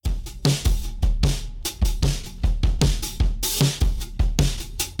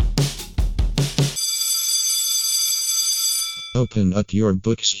open up your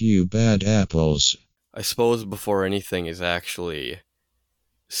books, you bad apples. I suppose before anything is actually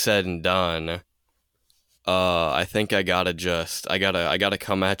said and done, I think I gotta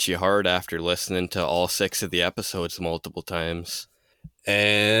come at you hard after listening to all 6 of the episodes multiple times.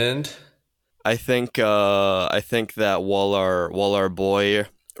 And I think that while our boy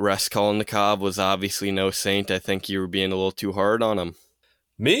Raskolnikov was obviously no saint, I think you were being a little too hard on him.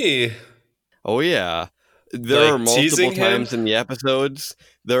 me, Oh yeah. There are like multiple teasing him. times in the episodes.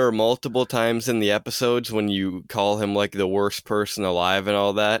 There are multiple times in the episodes when you call him like the worst person alive and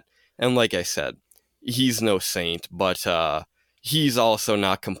all that. And like I said, he's no saint, but he's also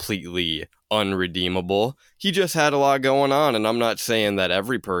not completely unredeemable. He just had a lot going on, and I'm not saying that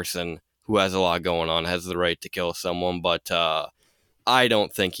every person who has a lot going on has the right to kill someone, but I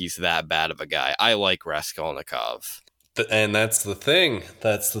don't think he's that bad of a guy. I like Raskolnikov. And that's the thing.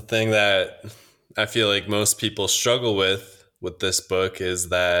 That's the thing that I feel like most people struggle with this book is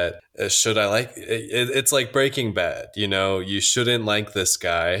that should I like it's like Breaking Bad, you know, you shouldn't like this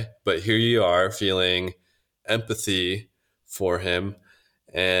guy, but here you are feeling empathy for him.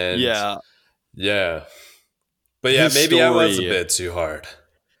 And Yeah. But yeah, His maybe I was a story- bit too hard.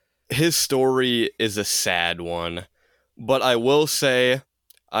 His story is a sad one, but I will say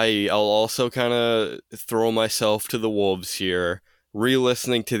I'll also kind of throw myself to the wolves here.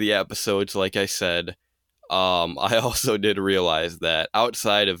 Re-listening to the episodes, like I said, I also did realize that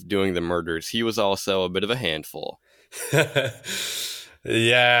outside of doing the murders, he was also a bit of a handful.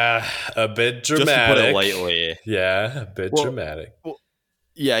 Yeah, a bit dramatic. Just to put it lightly. Yeah, a bit dramatic.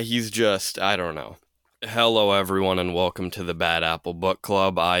 Yeah, he's just, I don't know. Hello, everyone, and welcome to the Bad Apple Book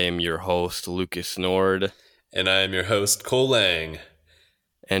Club. I am your host, Lucas Nord. And I am your host, Cole Lang.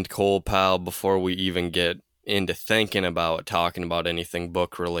 And Cole, pal, before we even get into thinking about talking about anything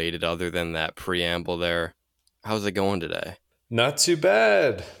book-related other than that preamble there, how's it going today? Not too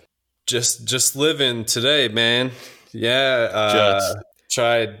bad. Just living today, man. Yeah,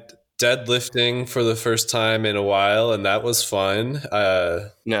 tried deadlifting for the first time in a while, and that was fun.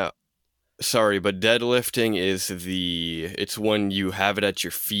 No, sorry, but deadlifting is it's when you have it at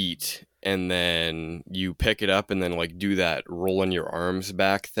your feet and then you pick it up and then like do that rolling your arms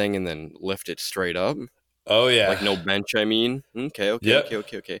back thing and then lift it straight up. Oh yeah. Like no bench, I mean. Okay. Yep.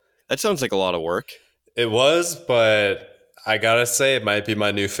 Okay. That sounds like a lot of work. It was, but I gotta say it might be my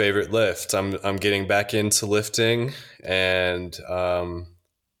new favorite lift. I'm getting back into lifting, and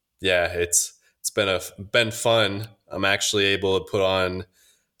yeah, it's been fun. I'm actually able to put on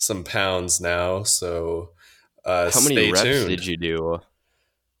some pounds now, so how many reps tuned. did you do?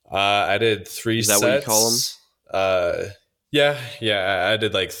 I did 3 Is that sets. what you call them? Yeah. I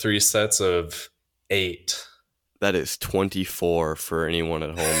did like 3 sets of 8. That is 24 for anyone at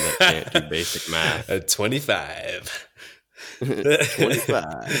home that can't do basic math. 25.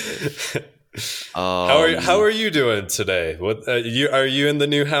 25. How are you doing today? What are you in the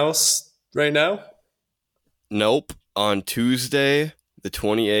new house right now? Nope. On Tuesday, the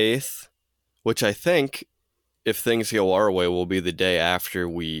 28th, which I think, if things go our way, will be the day after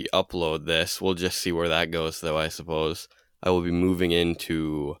we upload this. We'll just see where that goes, though, I suppose. I will be moving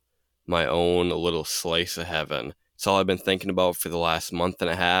into my own little slice of heaven. It's all I've been thinking about for the last month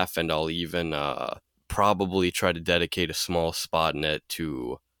and a half, and I'll even probably try to dedicate a small spot in it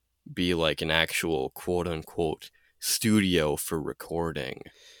to be like an actual quote-unquote studio for recording.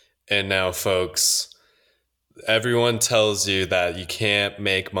 And now, folks, everyone tells you that you can't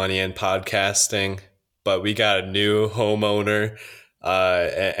make money in podcasting, but we got a new homeowner.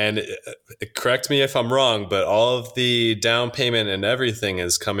 And correct me if I'm wrong, but all of the down payment and everything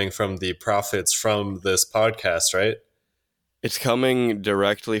is coming from the profits from this podcast, right? It's coming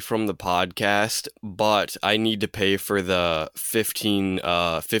directly from the podcast, but I need to pay for the 15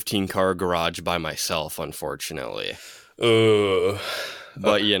 car garage by myself, unfortunately. Ooh.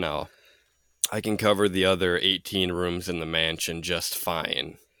 But, you know, I can cover the other 18 rooms in the mansion just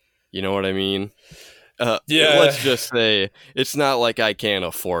fine. You know what I mean? Yeah. Let's just say it's not like I can't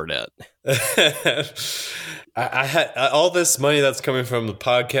afford it. I had all this money that's coming from the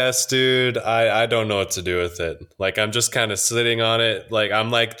podcast, dude. I don't know what to do with it. Like, I'm just kind of sitting on it. Like, I'm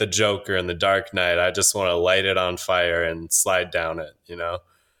like the Joker in the Dark Knight. I just want to light it on fire and slide down it, you know?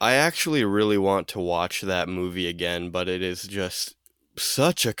 I actually really want to watch that movie again, but it is just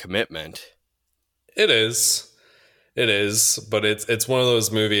such a commitment. It is, but it's one of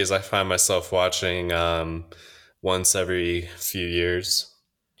those movies I find myself watching once every few years.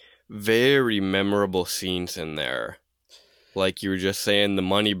 Very memorable scenes in there. Like you were just saying, the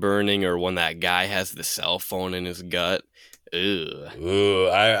money burning, or when that guy has the cell phone in his gut. Ugh. Ooh,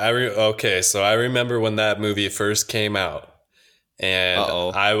 okay, so I remember when that movie first came out, and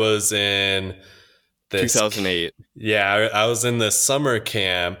Uh-oh. I was in this 2008. yeah, I was in this summer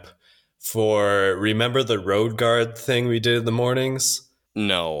camp for, remember the road guard thing we did in the mornings?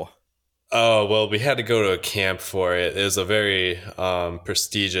 No. Oh, well, we had to go to a camp for it. It was a very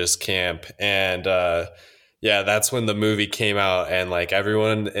prestigious camp. And yeah, that's when the movie came out. And like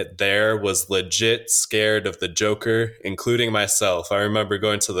everyone there was legit scared of the Joker, including myself. I remember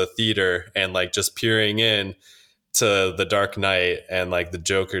going to the theater and like just peering in to The Dark Knight, and like the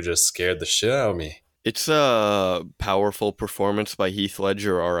Joker just scared the shit out of me. It's a powerful performance by Heath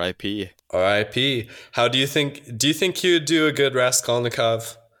Ledger, R.I.P. R.I.P. Do you think he would do a good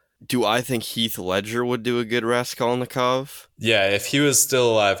Raskolnikov? Do I think Heath Ledger would do a good Raskolnikov? Yeah, if he was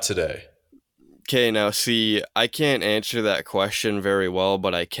still alive today. Okay, now see, I can't answer that question very well,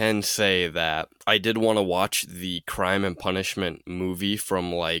 but I can say that I did want to watch the Crime and Punishment movie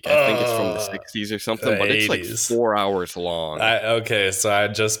from like, I think it's from the 60s or something, The but it's like 80s. 4 hours long. Okay, so I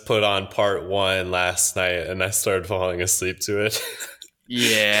just put on part 1 last night and I started falling asleep to it.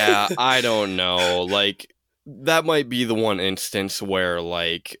 Yeah, I don't know. Like, that might be the one instance where,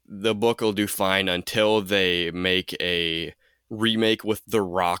 like, the book will do fine until they make a remake with The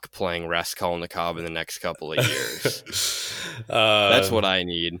Rock playing Raskolnikov in the next couple of years. That's what I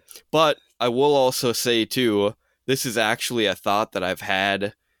need. But I will also say, too, this is actually a thought that I've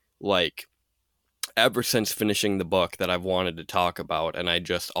had, like, ever since finishing the book that I've wanted to talk about, and I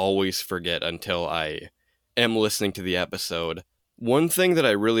just always forget until I am listening to the episode. One thing that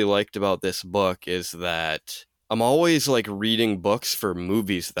I really liked about this book is that I'm always like reading books for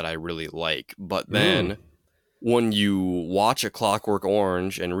movies that I really like, but then when you watch A Clockwork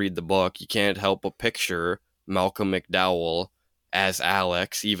Orange and read the book, you can't help but picture Malcolm McDowell as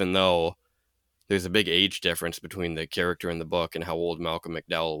Alex, even though there's a big age difference between the character in the book and how old Malcolm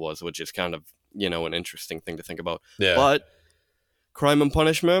McDowell was, which is kind of, an interesting thing to think about. Yeah. But Crime and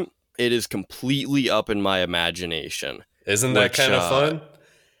Punishment, it is completely up in my imagination. Isn't that kind of fun?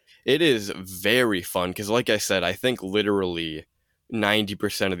 It is very fun because, like I said, I think literally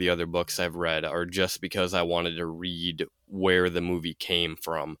 90% of the other books I've read are just because I wanted to read where the movie came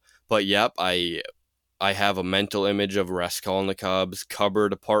from. But yep, I have a mental image of Raskolnikov's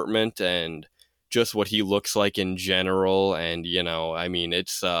cupboard apartment and just what he looks like in general. And, I mean,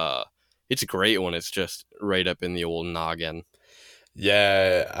 it's great when it's just right up in the old noggin.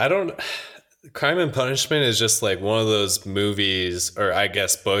 Yeah, I don't. Crime and Punishment is just like one of those movies, or I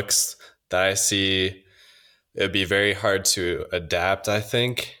guess books, that I see it'd be very hard to adapt, I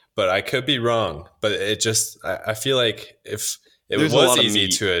think. But I could be wrong. But I feel like if it There's a was lot of easy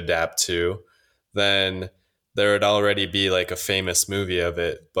meat. to adapt to, then there would already be like a famous movie of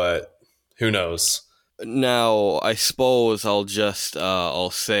it. But who knows? Now, I suppose I'll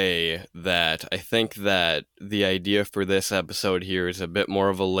say that I think that the idea for this episode here is a bit more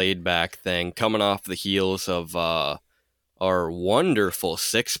of a laid-back thing, coming off the heels of our wonderful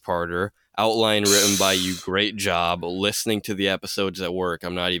six-parter, outline written by you, great job, listening to the episodes at work,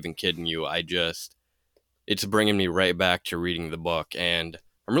 I'm not even kidding you, it's bringing me right back to reading the book, and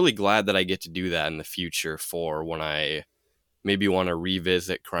I'm really glad that I get to do that in the future for when I maybe want to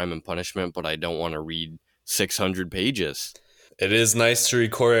revisit Crime and Punishment, but I don't want to read 600 pages. It is nice to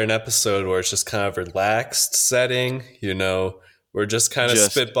record an episode where it's just kind of relaxed setting, we're just kind of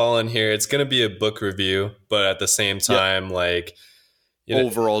spitballing here. It's going to be a book review, but at the same time,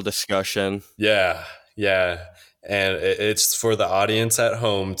 overall discussion. Yeah. And it's for the audience at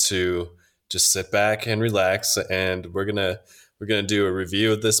home to just sit back and relax. And we're going to do a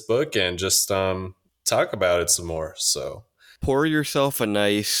review of this book and just talk about it some more. So pour yourself a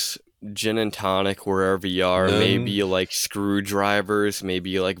nice gin and tonic wherever you are. Maybe you like screwdrivers, maybe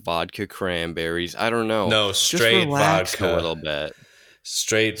you like vodka cranberries. I don't know. No, straight vodka. A little bit.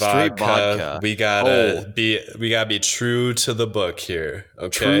 Straight vodka. We gotta be true to the book here. Okay.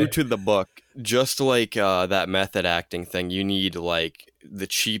 True to the book. Just like that method acting thing, you need like the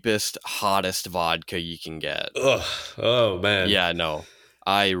cheapest, hottest vodka you can get. Ugh. Oh man. Yeah, no.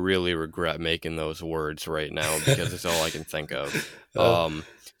 I really regret making those words right now because it's all I can think of.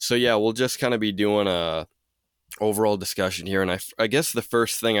 So yeah, we'll just kind of be doing a overall discussion here, and I guess the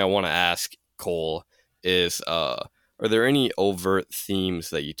first thing I want to ask Cole is, are there any overt themes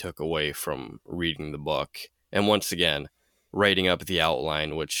that you took away from reading the book? And once again, writing up the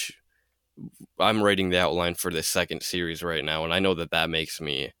outline, which I'm writing the outline for the second series right now, and I know that makes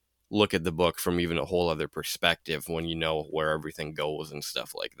me look at the book from even a whole other perspective when you know where everything goes and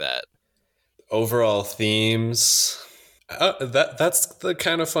stuff like that. Overall themes. That's the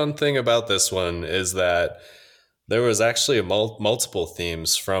kind of fun thing about this one, is that there was actually multiple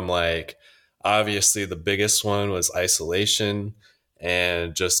themes from, like, obviously the biggest one was isolation,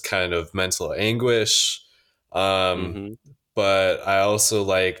 and just kind of mental anguish. Um, Mm-hmm. but I also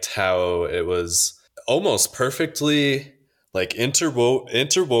liked how it was almost perfectly like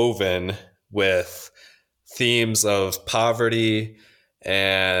interwoven with themes of poverty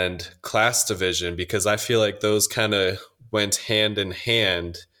and class division, because I feel like those kind of went hand in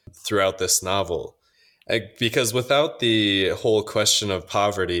hand throughout this novel. Because without the whole question of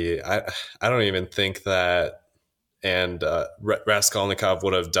poverty, I don't even think that Raskolnikov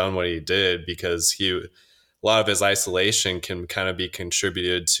would have done what he did, because a lot of his isolation can kind of be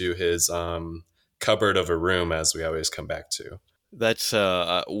contributed to his cupboard of a room, as we always come back to. That's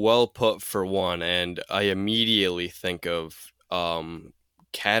well put for one, and I immediately think of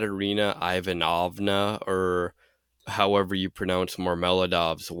Katerina Ivanovna, or however you pronounce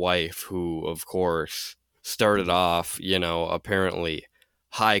Marmeladov's wife, who, of course, started off, apparently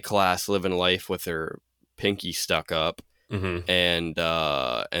high class, living life with her pinky stuck up, Mm-hmm.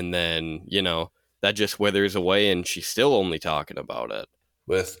 and then that just withers away, and she's still only talking about it.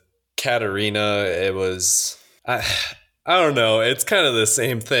 With Katerina, it was I don't know. It's kind of the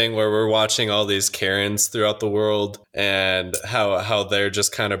same thing where we're watching all these Karens throughout the world and how they're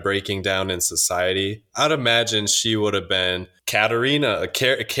just kind of breaking down in society. I'd imagine she would have been Katerina,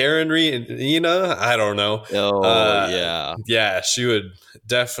 Karenina. I don't know. Oh yeah. Yeah, she would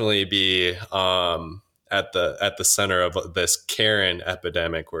definitely be at the center of this Karen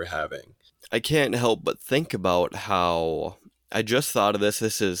epidemic we're having. I can't help but think about how I just thought of this.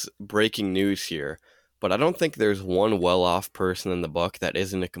 This is breaking news here, but I don't think there's one well-off person in the book that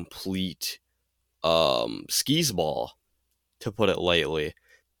isn't a complete skis ball, to put it lightly.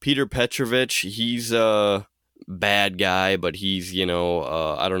 Peter Petrovich, he's a bad guy, but he's I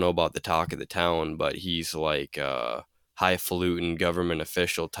don't know about the talk of the town, but he's like highfalutin government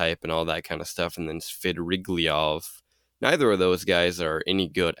official type and all that kind of stuff. And then Svidrigailov, neither of those guys are any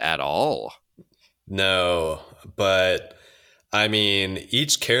good at all. No, but I mean,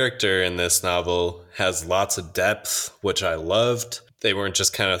 each character in this novel has lots of depth, which I loved. They weren't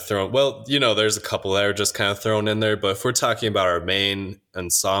just kind of thrown, well, there's a couple that are just kind of thrown in there, but if we're talking about our main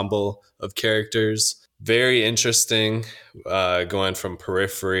ensemble of characters, very interesting, going from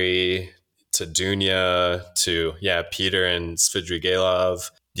Periphery to Dunya to, yeah, Peter and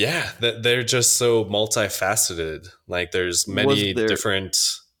Svidrigailov. Yeah, they're just so multifaceted. Like, there's Was many there different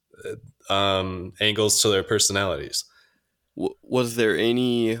angles to their personalities. was there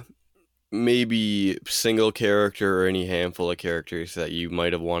any maybe single character or any handful of characters that you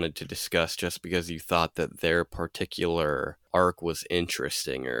might have wanted to discuss just because you thought that their particular arc was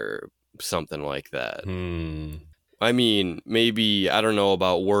interesting or something like that? I mean, maybe, I don't know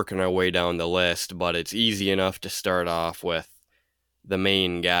about working our way down the list, but it's easy enough to start off with the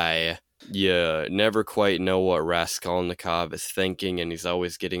main guy. You never quite know what Raskolnikov is thinking, and he's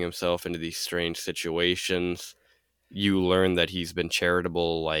always getting himself into these strange situations. You learn that he's been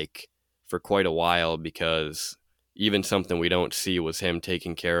charitable, like, for quite a while, because even something we don't see was him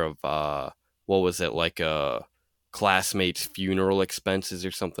taking care of, what was it, like a classmate's funeral expenses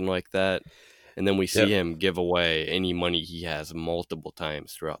or something like that. And then we see Yep. him give away any money he has multiple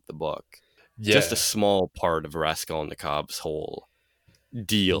times throughout the book. Just Yeah. a small part of Raskolnikov's whole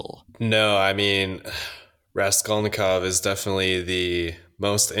deal. No, I mean, Raskolnikov is definitely the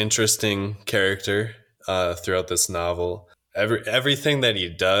most interesting character throughout this novel. Everything that he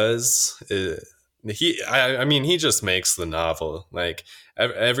does, I mean, he just makes the novel. Like,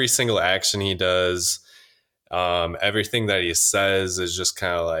 every single action he does, everything that he says is just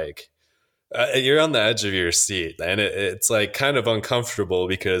kind of like, you're on the edge of your seat, and it's like kind of uncomfortable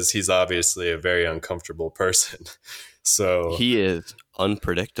because he's obviously a very uncomfortable person. So He is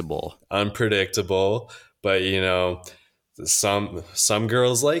unpredictable. unpredictable, but some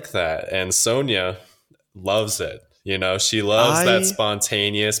girls like that, and Sonia loves it. She loves that I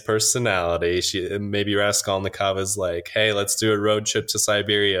spontaneous personality. Maybe Raskolnikov is like, hey, let's do a road trip to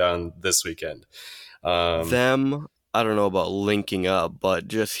Siberia on this weekend. them I don't know about linking up, but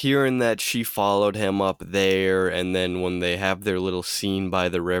just hearing that she followed him up there, and then when they have their little scene by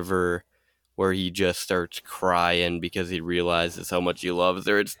the river where he just starts crying because he realizes how much he loves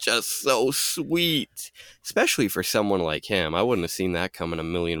her, it's just so sweet. Especially for someone like him. I wouldn't have seen that coming a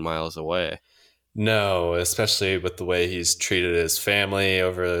million miles away. No, especially with the way he's treated his family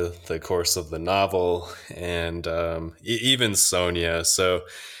over the course of the novel, and even Sonia. So,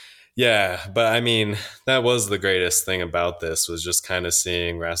 yeah, but I mean, that was the greatest thing about this, was just kind of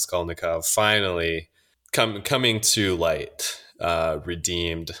seeing Raskolnikov finally coming to light.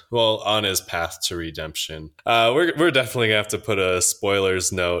 redeemed. Well, on his path to redemption. We're definitely gonna have to put a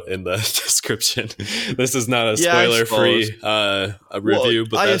spoilers note in the description. This is not a Yeah, I spoiler suppose. free a review,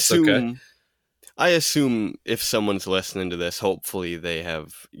 but that's okay. I assume if someone's listening to this, hopefully they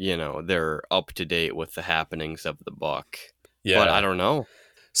have, they're up to date with the happenings of the book. Yeah. But I don't know.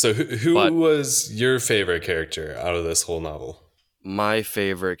 So who was your favorite character out of this whole novel? My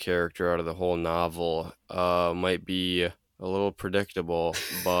favorite character out of the whole novel might be a little predictable,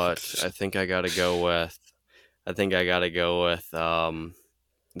 but I think I gotta go with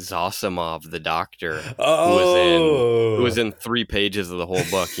Zosimov, the doctor, who was in 3 pages of the whole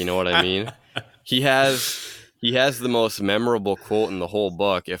book. You know what I mean? He has the most memorable quote in the whole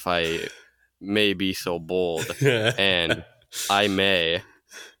book, if I may be so bold, and I may.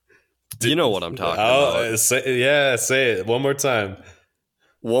 You know what I'm talking about. Say it one more time.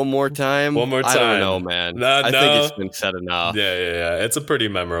 One more time? One more time. I don't know, man. I think it's been said enough. Yeah. It's a pretty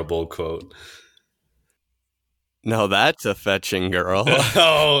memorable quote. No, that's a fetching girl.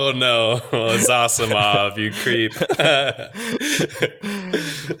 Oh, no. Zosimov, you creep.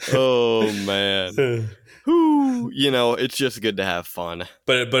 Oh, man. Whew. It's just good to have fun.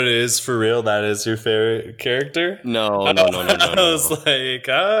 But it is for real. That is your favorite character? No. I was like,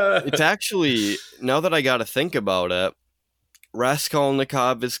 It's actually, now that I got to think about it,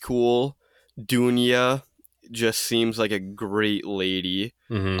 Raskolnikov is cool. Dunya just seems like a great lady.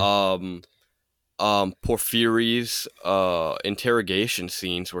 Mm-hmm. Porfiry's interrogation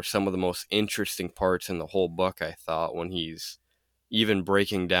scenes were some of the most interesting parts in the whole book, I thought, when he's even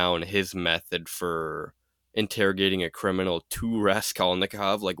breaking down his method for interrogating a criminal to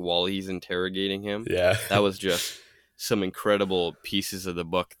Raskolnikov, like while he's interrogating him. Yeah. That was just some incredible pieces of the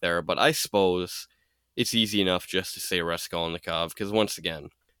book there. But I suppose it's easy enough just to say Raskolnikov, because once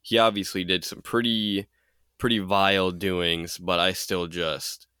again, he obviously did some pretty vile doings, but I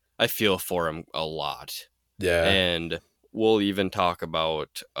feel for him a lot. Yeah. And we'll even talk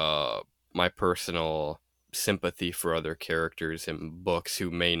about my personal sympathy for other characters in books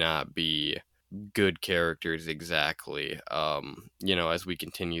who may not be good characters exactly, as we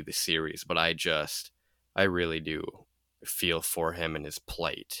continue the series. But I really do feel for him and his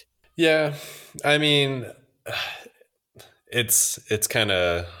plight. Yeah. I mean, it's kind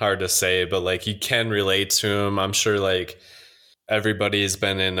of hard to say, but like you can relate to him. I'm sure like everybody's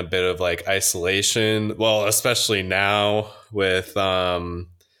been in a bit of like isolation. Well, especially now with the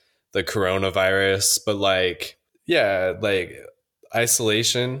coronavirus, but like, yeah, like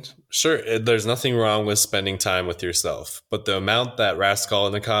isolation. Sure, there's nothing wrong with spending time with yourself, but the amount that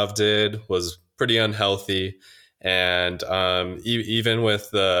Raskolnikov did was pretty unhealthy. And even with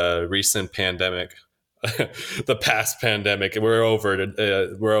the recent pandemic, the past pandemic, we're over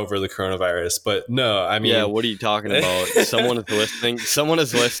the coronavirus. But no, I mean, yeah, what are you talking about? Someone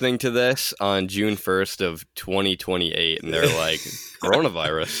is listening to this on June 1st of 2028, and they're like,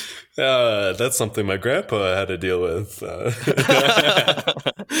 coronavirus. That's something my grandpa had to deal with.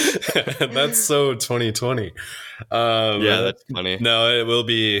 That's so 2020. Yeah, that's funny. No, it will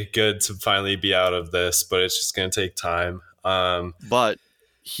be good to finally be out of this, but it's just going to take time. But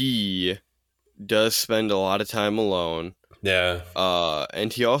he does spend a lot of time alone. Yeah.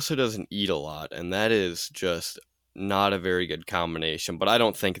 And he also doesn't eat a lot, and that is just not a very good combination. But I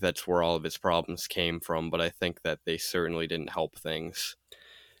don't think that's where all of his problems came from, but I think that they certainly didn't help things.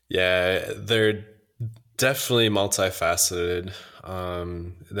 Yeah, they're definitely multifaceted.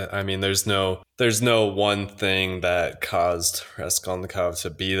 I mean, there's no one thing that caused Raskolnikov to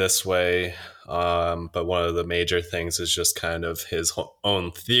be this way. But one of the major things is just kind of his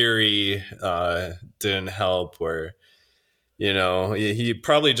own theory didn't help, where, he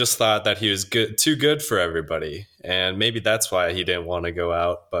probably just thought that he was too good for everybody. And maybe that's why he didn't want to go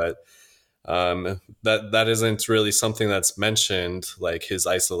out. But that isn't really something that's mentioned, like his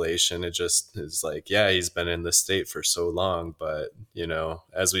isolation. It just is like, yeah, he's been in this state for so long, but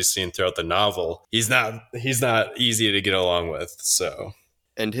as we've seen throughout the novel, he's not easy to get along with. So,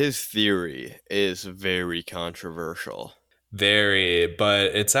 and his theory is very controversial. Very,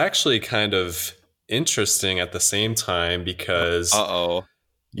 but it's actually kind of interesting at the same time, because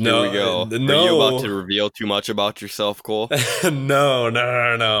Here we go. No. Are you about to reveal too much about yourself, Cole?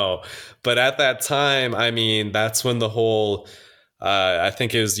 No. But at that time, I mean, that's when the whole, I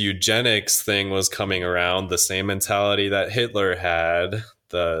think it was eugenics thing was coming around. The same mentality that Hitler had,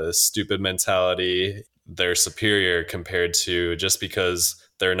 the stupid mentality, they're superior compared to, just because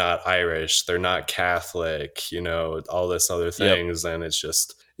they're not Irish, they're not Catholic, all this other things. Yep. And it's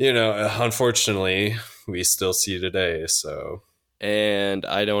just, unfortunately, we still see today. So. And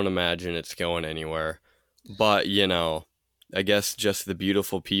I don't imagine it's going anywhere. But, I guess just the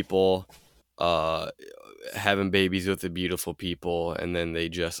beautiful people uh, having babies with the beautiful people, and then they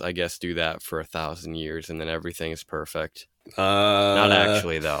just, I guess, do that for 1,000 years, and then everything is perfect. Not Uh,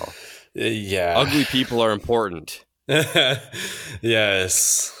 actually, though. yeah. Ugly people are important.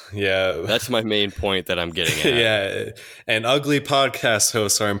 Yes. Yeah. That's my main point that I'm getting at. Yeah. And ugly podcast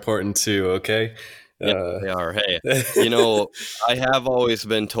hosts are important too, okay? Yeah, they are. Hey, you know, I have always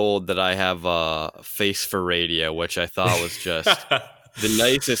been told that I have a face for radio, which I thought was just the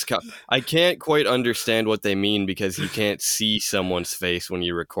nicest. I can't quite understand what they mean because you can't see someone's face when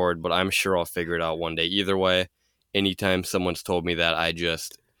you record, but I'm sure I'll figure it out one day. Either way, anytime someone's told me that, I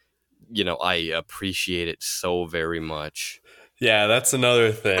just, I appreciate it so very much. Yeah, that's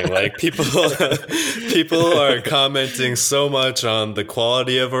another thing. Like people are commenting so much on the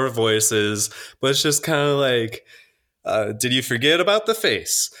quality of our voices, but it's just kind of like, did you forget about the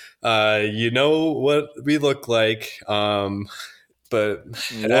face? You know what we look like, but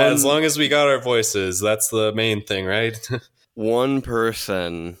as One long as we got our voices, that's the main thing, right? one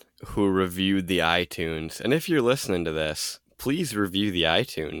person who reviewed the iTunes, and if you're listening to this, please review the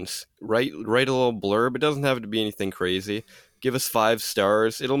iTunes. Write a little blurb. It doesn't have to be anything crazy. Give us 5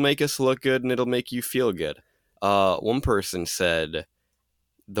 stars. It'll make us look good and it'll make you feel good. One person said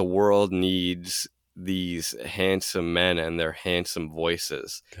the world needs these handsome men and their handsome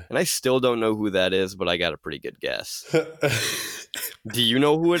voices. And I still don't know who that is, but I got a pretty good guess. Do you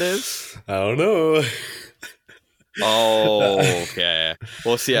know who it is? I don't know. Oh, okay.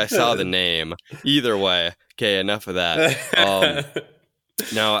 Well, see, I saw the name. Either way, okay, enough of that.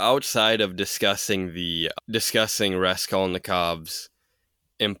 Now, outside of discussing Raskolnikov's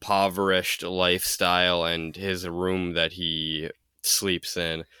impoverished lifestyle and his room that he sleeps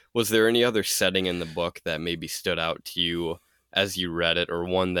in, was there any other setting in the book that maybe stood out to you as you read it, or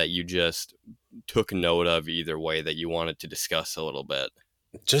one that you just took note of either way that you wanted to discuss a little bit?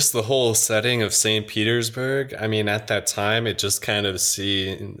 Just the whole setting of St. Petersburg. I mean, at that time, it just kind of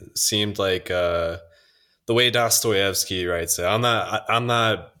seemed like the way Dostoevsky writes it. I'm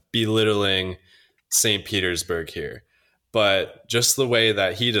not belittling St. Petersburg here, but just the way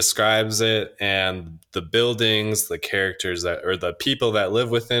that he describes it and the buildings, the characters or the people that live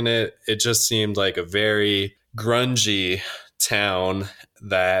within it, it just seemed like a very grungy town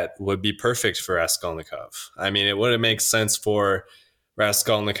that would be perfect for Raskolnikov. I mean, it wouldn't make sense for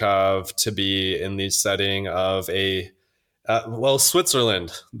Raskolnikov to be in the setting of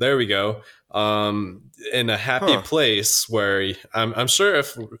Switzerland. There we go. In a happy place where I'm sure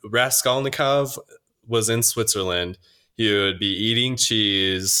if Raskolnikov was in Switzerland, he would be eating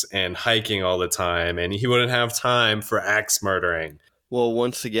cheese and hiking all the time, and he wouldn't have time for axe murdering. Well,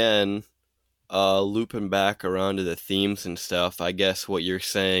 once again, looping back around to the themes and stuff, I guess what you're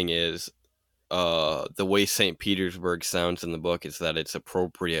saying is the way St. Petersburg sounds in the book is that it's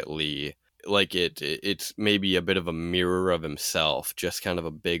appropriately like it's maybe a bit of a mirror of himself, just kind of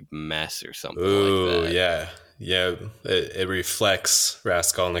a big mess or something like that. Yeah. It reflects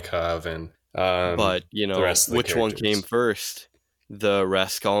Raskolnikov and But the rest of the which one characters. came first, the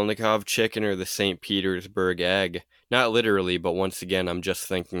Raskolnikov chicken or the St. Petersburg egg? Not literally, but once again, I'm just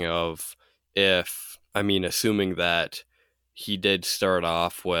thinking of assuming that he did start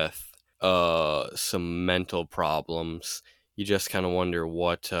off with some mental problems. You just kind of wonder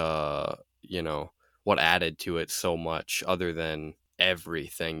what what added to it so much other than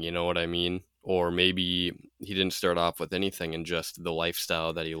everything, you know what I mean? Or maybe he didn't start off with anything and just the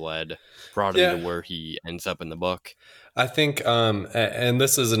lifestyle that he led brought him to where he ends up in the book. I think, and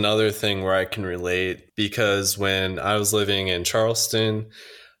this is another thing where I can relate, because when I was living in Charleston,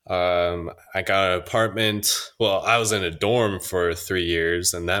 I got an apartment. Well, I was in a dorm for 3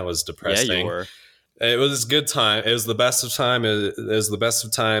 years, and that was depressing. Yeah, you were. It was a good time. It was the best of time. It was the best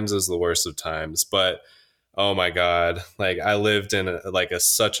of times. It was the worst of times. But oh my god, like I lived in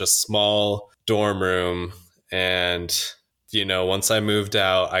such a small dorm room, and once I moved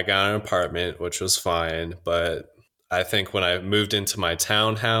out, I got an apartment, which was fine. But I think when I moved into my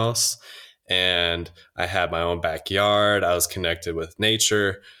townhouse and I had my own backyard, I was connected with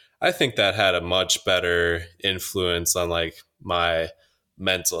nature. I think that had a much better influence on my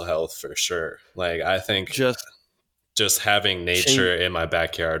mental health for sure. Like I think just having nature in my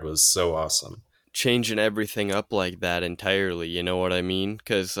backyard was so awesome. Changing everything up like that entirely, you know what I mean?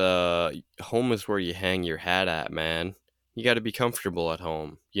 Because home is where you hang your hat at, man. You got to be comfortable at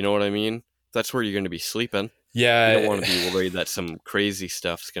home. You know what I mean? That's where you're going to be sleeping. Yeah. You don't want to be worried that some crazy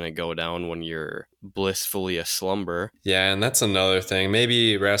stuff's going to go down when you're blissfully aslumber. Yeah, and that's another thing.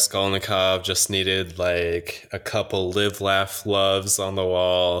 Maybe Raskolnikov just needed like a couple live, laugh, loves on the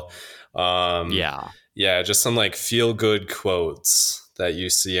wall. Yeah. Yeah, just some like feel good quotes that you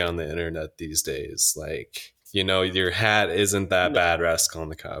see on the internet these days. Like, your hat isn't that bad,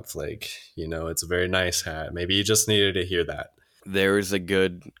 Raskolnikov. Like, it's a very nice hat. Maybe you just needed to hear that. There's a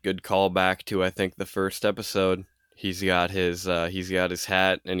good callback to, I think, the first episode. He's got his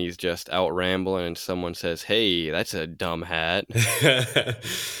hat and he's just out rambling and someone says, "Hey, that's a dumb hat."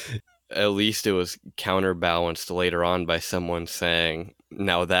 At least it was counterbalanced later on by someone saying,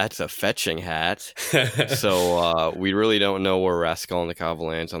 "Now that's a fetching hat." So we really don't know where Raskolnikov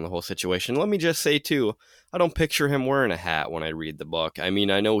lands on the whole situation. Let me just say too, I don't picture him wearing a hat when I read the book. I mean,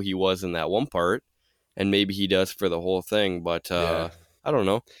 I know he was in that one part, and maybe he does for the whole thing, but Yeah. I don't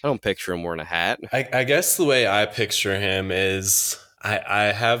know. I don't picture him wearing a hat. I guess the way I picture him is I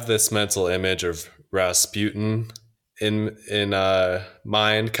have this mental image of Rasputin in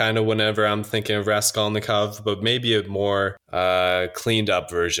mind kind of whenever I'm thinking of Raskolnikov, but maybe a more cleaned up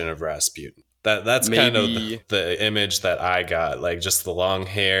version of Rasputin. That's kind of Maybe the image that I got, like just the long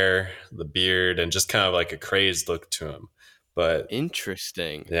hair, the beard, and just kind of like a crazed look to him. But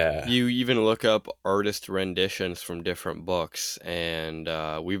interesting. yeah. You even look up artist renditions from different books, and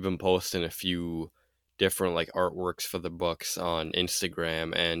we've been posting a few different like artworks for the books on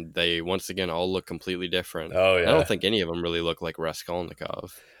Instagram, and they once again all look completely different. Oh And I don't yeah. think any of them really look like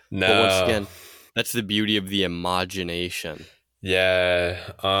Raskolnikov. But once No. again, that's the beauty of the imagination. Yeah.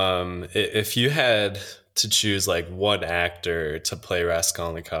 If you had to choose like one actor to play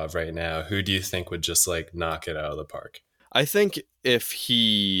Raskolnikov right now, who do you think would just like knock it out of the park? I think if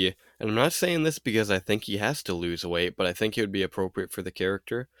he, and I'm not saying this because I think he has to lose weight, but I think it would be appropriate for the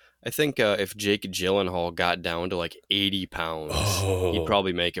character. I think if Jake Gyllenhaal got down to like 80 pounds, he'd Oh,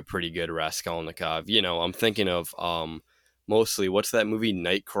 probably make a pretty good Raskolnikov. I'm thinking of mostly, what's that movie,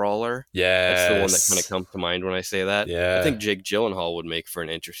 Nightcrawler? That's the one that kind of yes. comes to mind when I say that. I Yeah. think Jake Gyllenhaal would make for an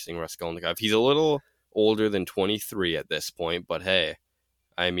interesting Raskolnikov. He's a little older than 23 at this point, but hey,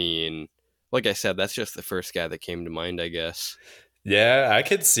 I mean, like I said, that's just the first guy that came to mind, I guess. Yeah, I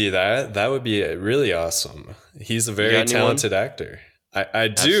could see that. That would be really awesome. He's a You got very anyone? talented actor. I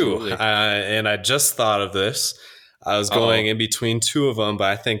do. Absolutely. And I just thought of this. I was going Uh-oh. in between two of them, but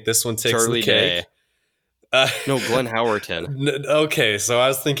I think this one takes the Charlie Day. cake. Uh, No, Glenn Howerton, okay, so I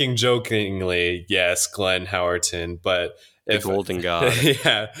was thinking jokingly, yes, Glenn Howerton, but the if Golden God.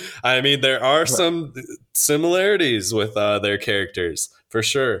 yeah, I mean there are some similarities with their characters for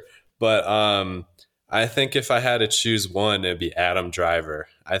sure, but I think if I had to choose one, it'd be Adam Driver.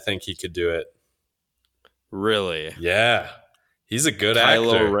 I think he could do it. Really? Yeah, he's a good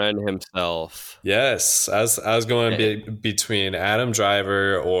Kylo actor. Ren himself. Yes, I was going Eh, between Adam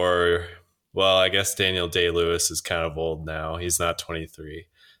Driver or, well, I guess Daniel Day Lewis is kind of old now. He's not 23,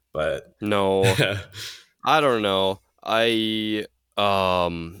 but no, I don't know. I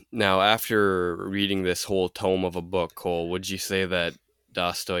now after reading this whole tome of a book, Cole, would you say that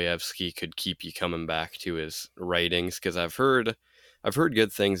Dostoevsky could keep you coming back to his writings? Because I've heard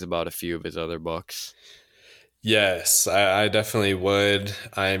good things about a few of his other books. yes, I definitely would.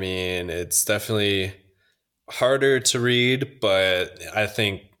 I mean, it's definitely harder to read, but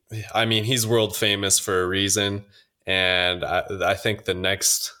I mean, he's world famous for a reason. And I think the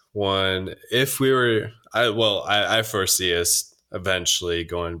next one, if we were, I foresee us eventually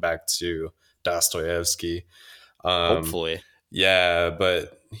going back to Dostoevsky. Um, Hopefully. yeah,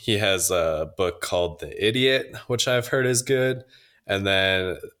 but he has a book called The Idiot, which I've heard is good. And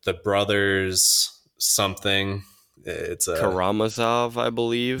then The Brothers something. It's a, Karamazov, I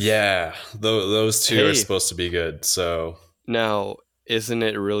believe. yeah, those two are Hey, supposed to be good. So, now, isn't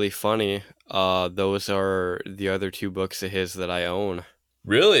it really funny? Those are the other two books of his that I own.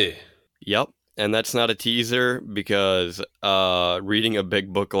 really? Yep. And that's not a teaser because reading a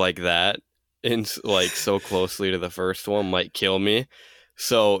big book like that in like so closely to the first one might kill me.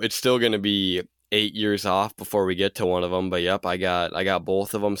 So it's still going to be 8 years off before we get to one of them. But yep, I got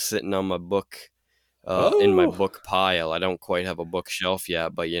both of them sitting on my book in my Oh, book pile. I don't quite have a bookshelf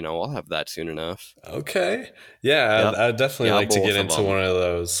yet, but I'll have that soon enough. okay. Yeah, Yep. I'd definitely Got like to get both of into them. one of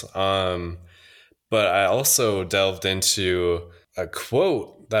those. But I also delved into a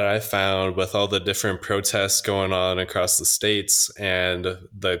quote that I found with all the different protests going on across the states. And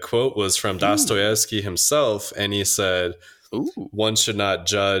the quote was from Dostoevsky himself. And he said, Ooh. one should not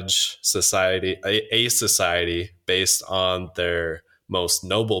judge a society based on their most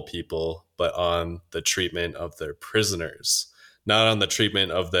noble people, but on the treatment of their prisoners. Not on the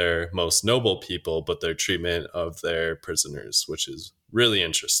treatment of their most noble people, but their treatment of their prisoners, which is really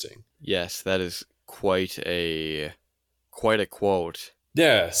interesting. Yes, that is quite a quote.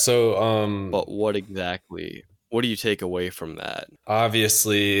 Yeah, so But what exactly? What do you take away from that?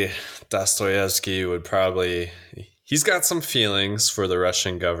 Obviously, Dostoevsky would probably, he's got some feelings for the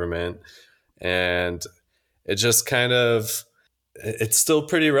Russian government, and it just kind of, it's still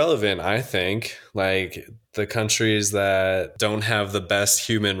pretty relevant, I think. Like, the countries that don't have the best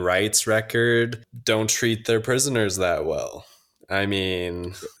human rights record don't treat their prisoners that well. I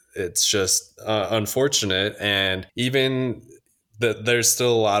mean, it's just unfortunate. And even there's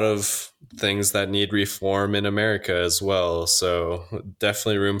still a lot of things that need reform in America as well. So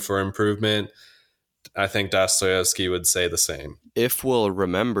definitely room for improvement. I think Dostoevsky would say the same. If we'll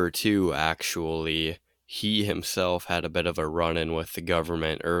remember, too, actually, he himself had a bit of a run-in with the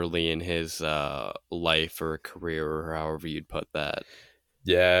government early in his life or career, or however you'd put that.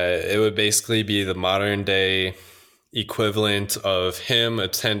 Yeah, it would basically be the modern day equivalent of him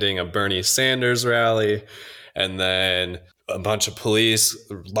attending a Bernie Sanders rally, and then a bunch of police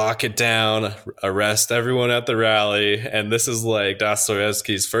lock it down, arrest everyone at the rally. And this is like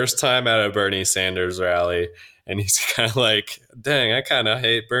Dostoevsky's first time at a Bernie Sanders rally. And he's kind of like, dang, I kind of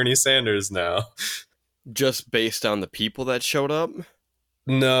hate Bernie Sanders now. Just based on the people that showed up?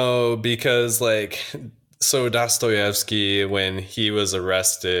 No, because so Dostoevsky, when he was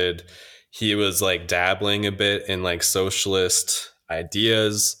arrested, he was like dabbling a bit in like socialist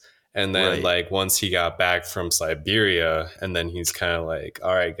ideas. And then Right. like once he got back from Siberia, and then he's kind of like,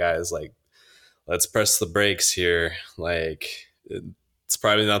 all right, guys, like, let's press the brakes here. Like, it's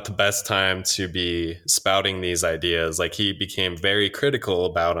probably not the best time to be spouting these ideas. Like, he became very critical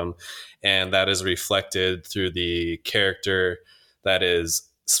about them. And that is reflected through the character that is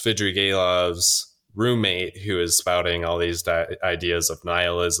Svidrigaïlov's roommate, who is spouting all these ideas of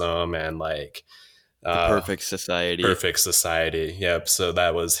nihilism and like The perfect society. perfect society. Yep. So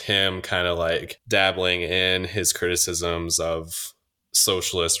that was him kind of like dabbling in his criticisms of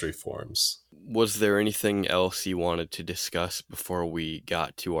socialist reforms. Was there anything else you wanted to discuss before we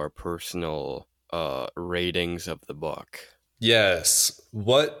got to our personal ratings of the book? Yes.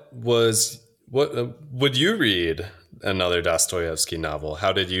 What would you read another Dostoevsky novel?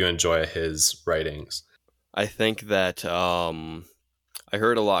 How did you enjoy his writings? I think that I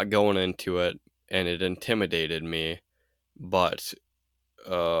heard a lot going into it, and it intimidated me, but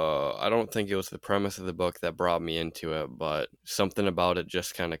I don't think it was the premise of the book that brought me into it, but something about it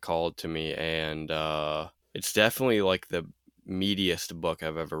just kind of called to me, and it's definitely like the meatiest book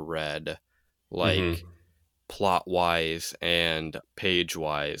I've ever read, like plot-wise and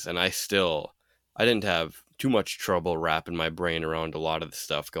page-wise, and I didn't have too much trouble wrapping my brain around a lot of the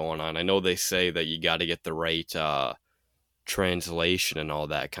stuff going on. I know they say that you got to get the right translation and all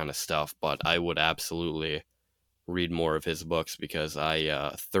that kind of stuff, but I would absolutely read more of his books because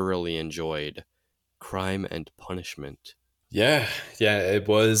I thoroughly enjoyed Crime and Punishment. Yeah, it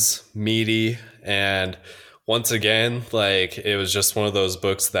was meaty. And once again, like, it was just one of those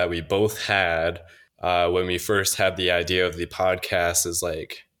books that we both had when we first had the idea of the podcast. Is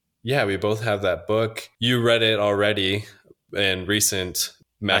like, yeah, we both have that book. You read it already in recent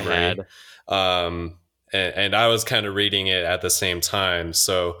memory. I had. And I was kind of reading it at the same time.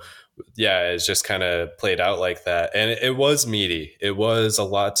 So yeah, it's just kind of played out like that. And it was meaty. It was a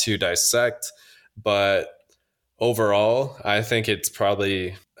lot to dissect, but overall, I think it's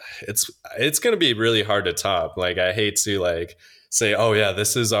probably it's going to be really hard to top. Like, I hate to like say, oh yeah,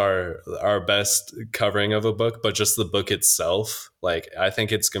 this is our best covering of a book, but just the book itself, like, I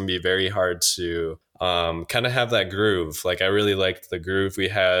think it's going to be very hard to kind of have that groove. Like, I really liked the groove we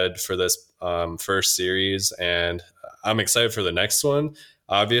had for this first series, and I'm excited for the next one,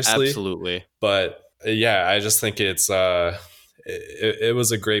 obviously. Absolutely. But yeah, I just think it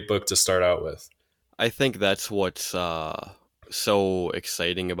was a great book to start out with. I think that's what's so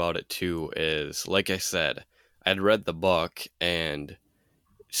exciting about it too is, like I said, I'd read the book and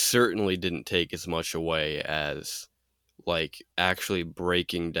certainly didn't take as much away as like actually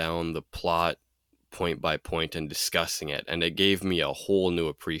breaking down the plot point by point and discussing it, and it gave me a whole new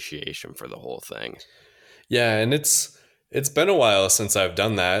appreciation for the whole thing. Yeah, and it's been a while since I've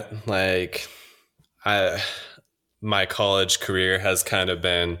done that. Like, my college career has kind of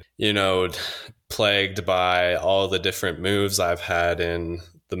been, plagued by all the different moves I've had in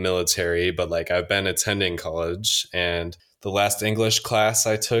the military, but like, I've been attending college, and the last English class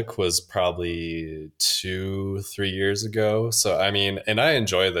I took was probably 2-3 years ago. So I mean, and I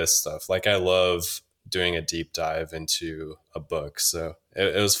enjoy this stuff. Like, I love doing a deep dive into a book. So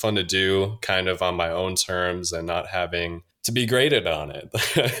it was fun to do kind of on my own terms and not having to be graded on it.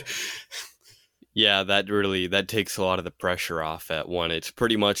 Yeah, that takes a lot of the pressure off at one. It's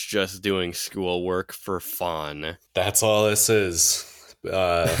pretty much just doing schoolwork for fun. That's all this is.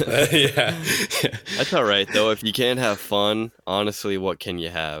 Yeah. That's all right though. If you can't have fun, honestly, what can you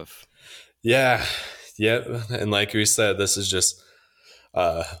have? Yeah. Yep. And like we said, this is just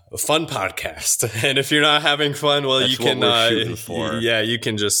a fun podcast. And if you're not having fun, well, you That's what can, we're shooting for. yeah, you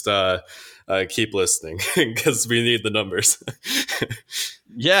can just keep listening because we need the numbers.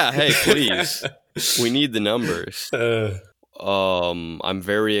 Yeah, hey, please. We need the numbers. I'm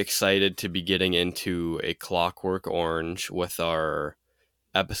very excited to be getting into A Clockwork Orange with our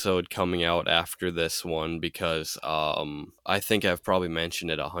episode coming out after this one because I think I've probably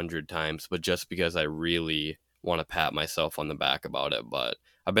mentioned it 100 times, but just because I really want to pat myself on the back about it. But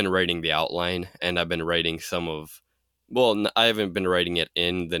I've been writing the outline and I've been writing I haven't been writing it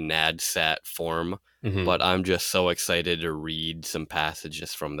in the NADSAT form, Mhm. but I'm just so excited to read some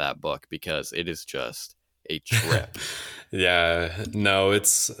passages from that book because it is just a trip. Yeah, no,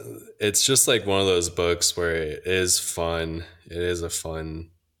 it's just like one of those books where it is fun. It is a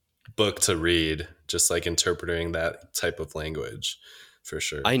fun book to read, just like interpreting that type of language for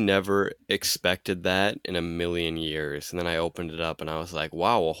sure. I never expected that in a million years. And then I opened it up and I was like,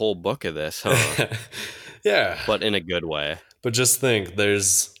 wow, a whole book of this, huh? Yeah, But in a good way. but just think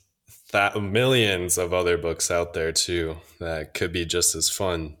there's that millions of other books out there too that could be just as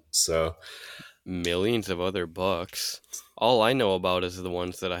fun. So Millions of other books. All I know about is the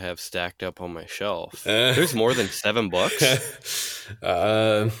ones that I have stacked up on my shelf. uh, There's more than 7 books?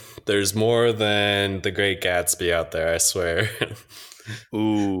 uh, there's more than The Great Gatsby out there, I swear.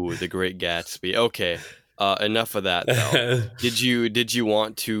 Ooh, The Great Gatsby. Okay. Enough of that though. Did you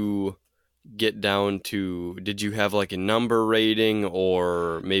want to get down to, did you have like a number rating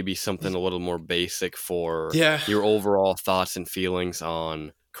or maybe something a little more basic for Yeah. your overall thoughts and feelings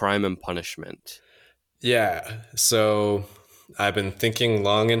on Crime and Punishment? Yeah. So I've been thinking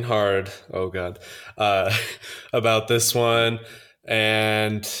long and hard, oh God, uh, about this one.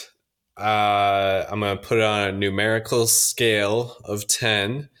 And I'm going to put it on a numerical scale of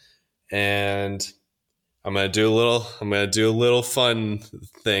 10. And I'm going to do a little fun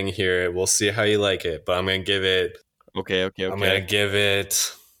thing here. We'll see how you like it, but Okay, okay, I'm going to okay. give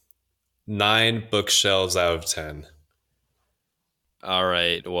it 9 bookshelves out of 10. All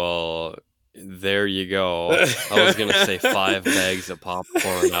right. Well, there you go. I was gonna say 5 bags of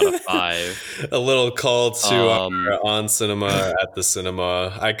popcorn out of 5. A little call to Um, our on cinema at the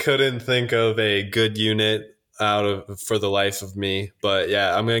cinema. I couldn't think of a good unit out of for the life of me, but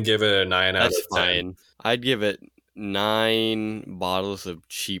yeah, I'm gonna give it a 9 out that's of 10. fine. I'd give it 9 bottles of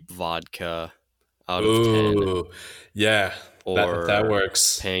cheap vodka out of 10, Ooh, yeah, that or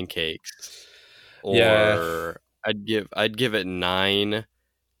works. pancakes, Yeah, or I'd give it 9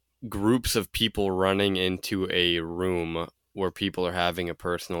 groups of people running into a room where people are having a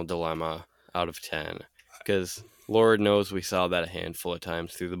personal dilemma out of 10, because Lord knows we saw that a handful of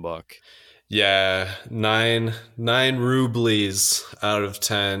times through the book. yeah, nine rublies out of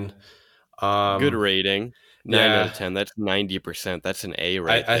 10. Good Um, rating. 9 out yeah, of 10. That's 90%. That's an A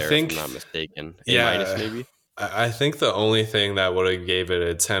right I there, if I'm think, not mistaken. A minus, yeah, maybe? I think the only thing that would have gave it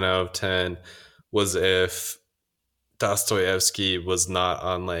a 10 out of 10 was if Dostoevsky was not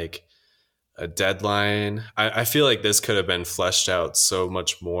on like a deadline. I feel like this could have been fleshed out so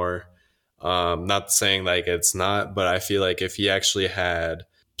much more. Not saying like it's not, but I feel like if he actually had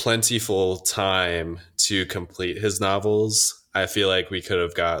plentiful time to complete his novels, I feel like we could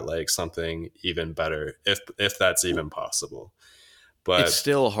have got like something even better, if that's even possible. It's But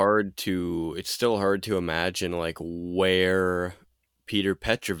still hard to imagine like where Peter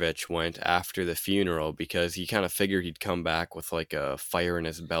Petrovich went after the funeral, because you kind of figured he'd come back with like a fire in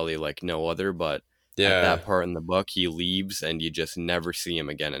his belly like no other, but at yeah, that part in the book he leaves and you just never see him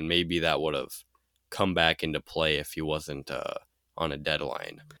again, and maybe that would have come back into play if he wasn't on a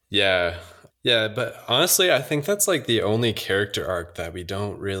deadline. yeah, yeah. But honestly, I think that's like the only character arc that we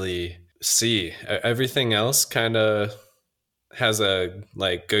don't really see. Everything else kind of has a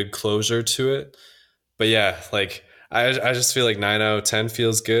like good closure to it. But yeah, like I just feel like 9 out of 10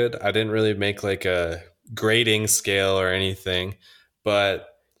 feels good. I didn't really make like a grading scale or anything, but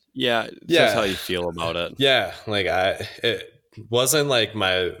Yeah, it's just how yeah, you feel about it. yeah, like it wasn't like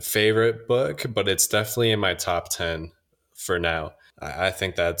my favorite book, but it's definitely in my top 10 for now. I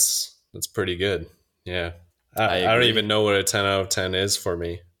think that's pretty good. Yeah. I I don't even agree. know what a 10 out of 10 is for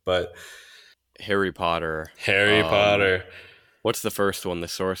me, but Harry Potter. Harry Potter, What's the first one? The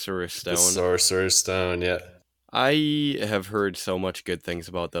Sorcerer's the Stone. Sorcerer's Stone, yeah. I have heard so much good things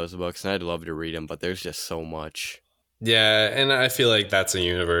about those books, and I'd love to read them, but there's just so much. Yeah, and I feel like that's a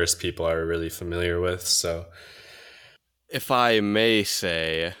universe people are really familiar with. So, If I may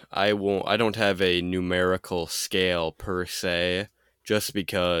say, I don't have a numerical scale per se, just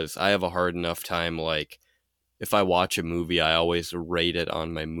because I have a hard enough time, like, if I watch a movie, I always rate it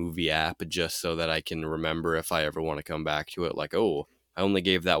on my movie app just so that I can remember if I ever want to come back to it. Like, oh, I only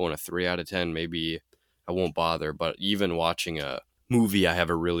gave that one a 3 out of 10. Maybe I won't bother. But even watching a movie, I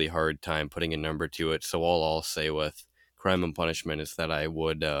have a really hard time putting a number to it. So all I'll say with Crime and Punishment is that I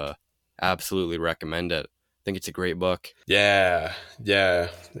would absolutely recommend it. I think it's a great book. Yeah,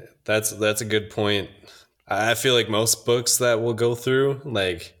 that's a good point. I feel like most books that we'll go through,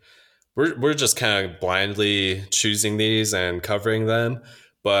 like we're just kind of blindly choosing these and covering them.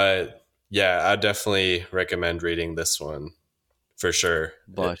 But yeah, I definitely recommend reading this one for sure.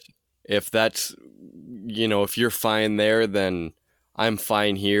 But if that's, if you're fine there, then I'm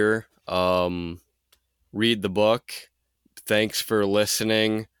fine here. Read the book. Thanks for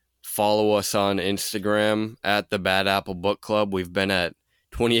listening. Follow us on Instagram at the Bad Apple Book Club. We've been at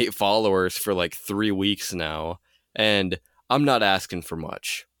 28 followers for like 3 weeks now, and I'm not asking for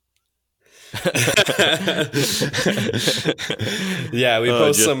much. Yeah, we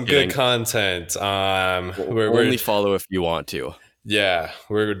post some kidding. good content. We're only follow if you want to. Yeah,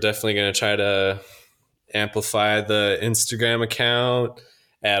 we're definitely going to try to amplify the Instagram account,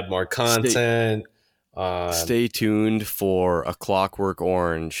 add more content. Stay tuned for A Clockwork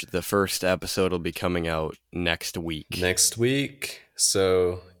Orange. The first episode will be coming out next week.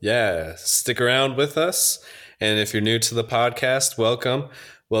 So, yeah, stick around with us. And if you're new to the podcast, welcome.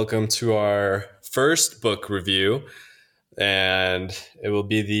 Welcome to our first book review. And it won't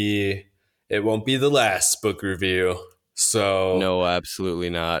be the last book review. So no,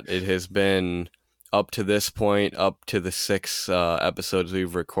 absolutely not. It has been up to this point, up to the 6 episodes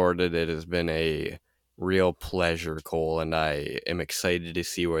we've recorded. It has been a real pleasure, Cole, and I am excited to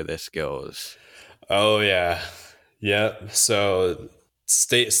see where this goes. Oh yeah. Yep. So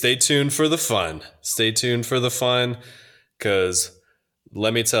stay tuned for the fun. Stay tuned for the fun, because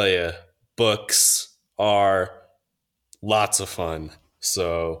let me tell you, books are lots of fun.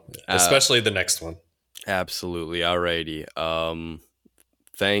 So especially the next one. Absolutely. Alrighty.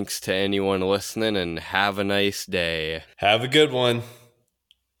 Thanks to anyone listening, and have a nice day. Have a good one.